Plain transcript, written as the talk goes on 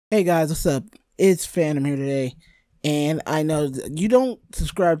Hey guys, what's up? It's Phantom here today, and I know that you don't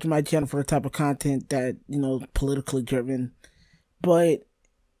subscribe to my channel for the type of content that, politically driven, but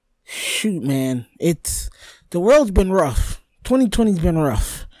shoot, man, the world's been rough. 2020's been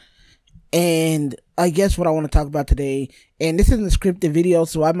rough, and I guess what I want to talk about today, and this isn't a scripted video,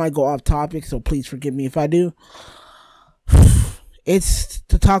 so I might go off topic, so please forgive me if I do. It's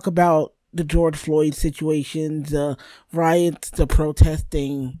to talk about the George Floyd situation, the riots, the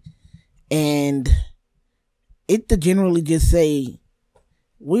protesting, and it to generally just say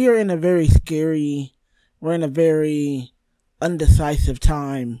we're in a very undecisive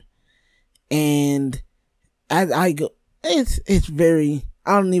time, and as I go, it's very.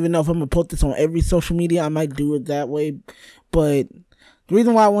 I don't even know if I'm gonna post this on every social media. I might do it that way, but the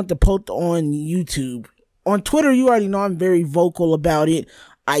reason why I want to post on YouTube, on Twitter, you already know I'm very vocal about it.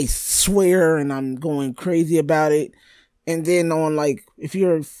 I swear, and I'm going crazy about it. And then on, like, if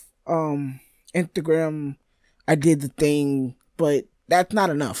you're Instagram, I did the thing, but that's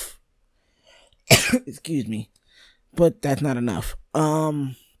not enough. Excuse me, but that's not enough.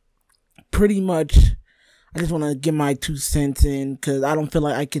 Pretty much, I just want to get my 2 cents in, because I don't feel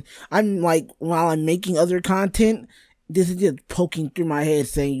like I can. I'm like, while I'm making other content, this is just poking through my head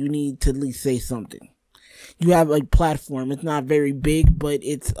saying you need to at least say something. You have a platform. It's not very big, but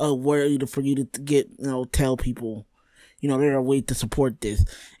it's a way for you to get, tell people, there's a way to support this.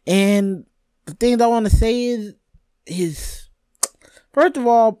 And the thing I want to say is, first of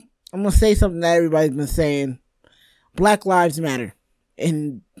all, I'm going to say something that everybody's been saying. Black Lives Matter.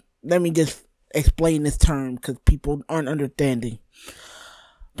 And let me just explain this term, because people aren't understanding.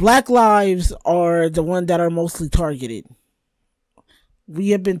 Black lives are the ones that are mostly targeted.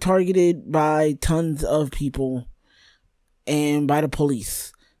 We have been targeted by tons of people and by the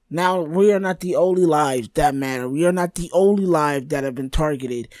police. Now, we are not the only lives that matter. We are not the only lives that have been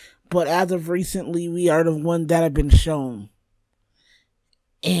targeted. But as of recently, we are the ones that have been shown.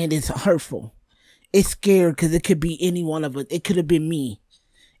 And it's hurtful. It's scared, because it could be any one of us. It could have been me.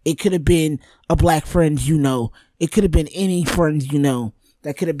 It could have been a black friend you know. It could have been any friends you know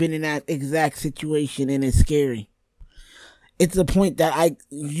that could have been in that exact situation, and it's scary. It's the point that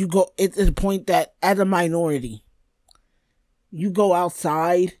it's the point that as a minority, you go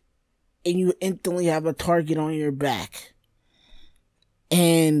outside and you instantly have a target on your back.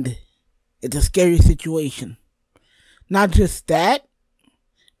 And it's a scary situation. Not just that,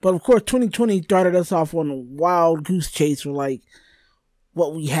 but of course 2020 started us off on a wild goose chase for like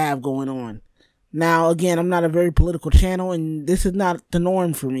what we have going on. Now, again, I'm not a very political channel, and this is not the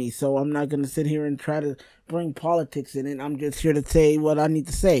norm for me, so I'm not going to sit here and try to bring politics in it. I'm just here to say what I need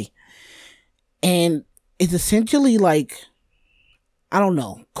to say. And it's essentially like, I don't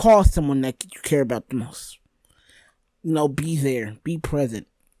know, call someone that you care about the most. Be there, be present.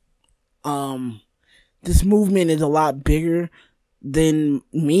 This movement is a lot bigger than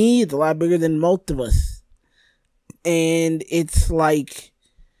me. It's a lot bigger than most of us. And it's like,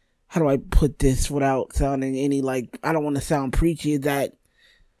 how do I put this without sounding any, I don't want to sound preachy, that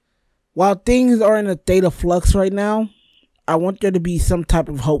while things are in a state of flux right now, I want there to be some type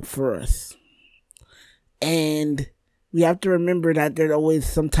of hope for us. And we have to remember that there's always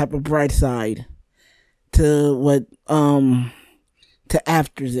some type of bright side to to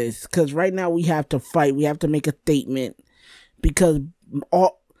after this. Because right now we have to fight. We have to make a statement. Because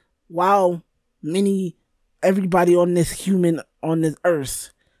while everybody on this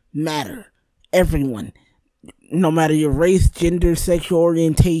earth matter, everyone, no matter your race, gender, sexual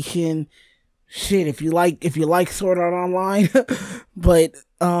orientation, shit, if you like Sword Art Online, but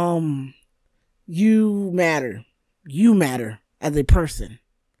you matter as a person.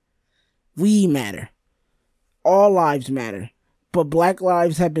 We matter. All lives matter. But black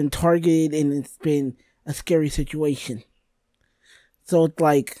lives have been targeted, and it's been a scary situation. So it's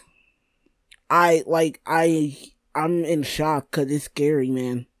like, I'm in shock, because it's scary,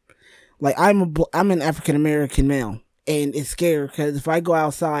 man. Like, I'm an African American male, and it's scary, because if I go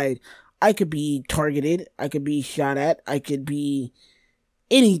outside, I could be targeted, I could be shot at,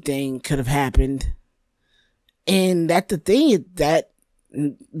 anything could have happened. And that's the thing, is that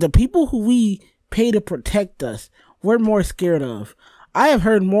the people who we pay to protect us, we're more scared of. I have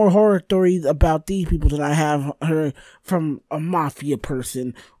heard more horror stories about these people than I have heard from a mafia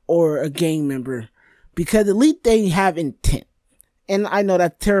person or a gang member, because at least they have intent. And I know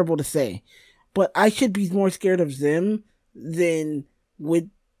that's terrible to say, but I should be more scared of them than with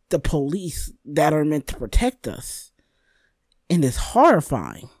the police that are meant to protect us. And it's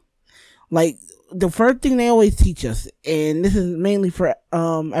horrifying. Like, the first thing they always teach us, and this is mainly for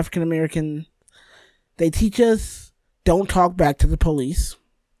African American, they teach us don't talk back to the police.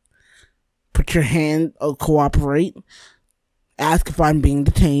 put your hand, cooperate, ask if I'm being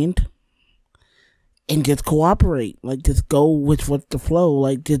detained, and just cooperate. Like, just go with what's the flow.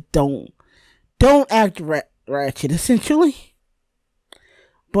 Like, just don't act ratchet, essentially.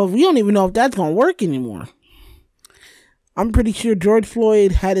 But we don't even know if that's gonna work anymore. I'm pretty sure George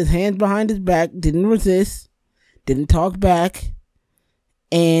Floyd had his hands behind his back, didn't resist, didn't talk back,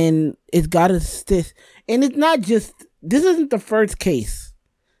 and it's got us this. And it's not just, this isn't the first case.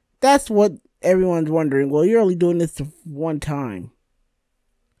 That's what everyone's wondering. Well, you're only doing this one time.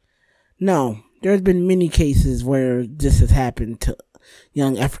 No, there's been many cases where this has happened to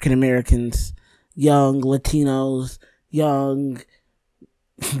young African Americans, young Latinos, young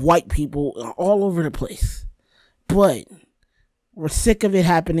white people, all over the place. But we're sick of it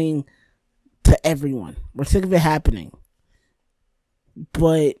happening to everyone. We're sick of it happening.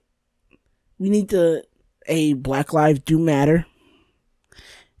 But we need to, Black lives do matter.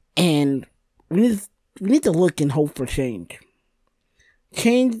 And we need to look and hope for change.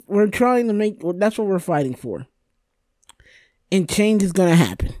 Change, we're trying to make, that's what we're fighting for. And change is going to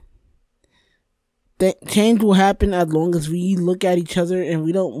happen. That change will happen as long as we look at each other and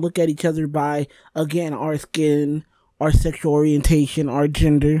we don't look at each other by, again, our skin, our sexual orientation, our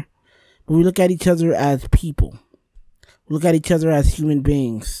gender. But we look at each other as people. We look at each other as human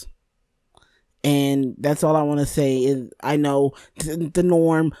beings. And that's all I want to say is, I know the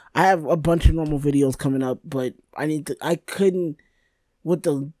norm. I have a bunch of normal videos coming up, but I couldn't, with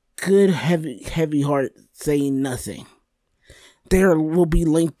a good heavy heart, say nothing. There will be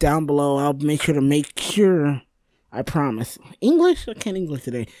linked down below. I'll make sure, I promise. English? I can't English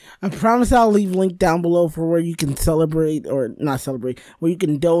today. I promise I'll leave link down below for where you can celebrate, or not celebrate, where you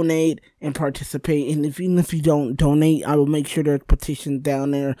can donate and participate. And even if you don't donate, I will make sure there's petitions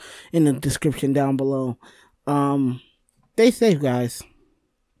down there in the description down below. Stay safe, guys.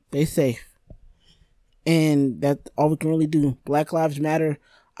 Stay safe. And that's all we can really do. Black Lives Matter.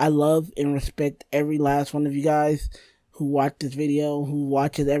 I love and respect every last one of you guys who watch this video, who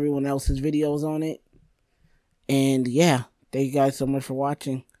watches everyone else's videos on it. And yeah, thank you guys so much for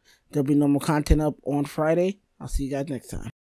watching. There'll be no more content up on Friday. I'll see you guys next time.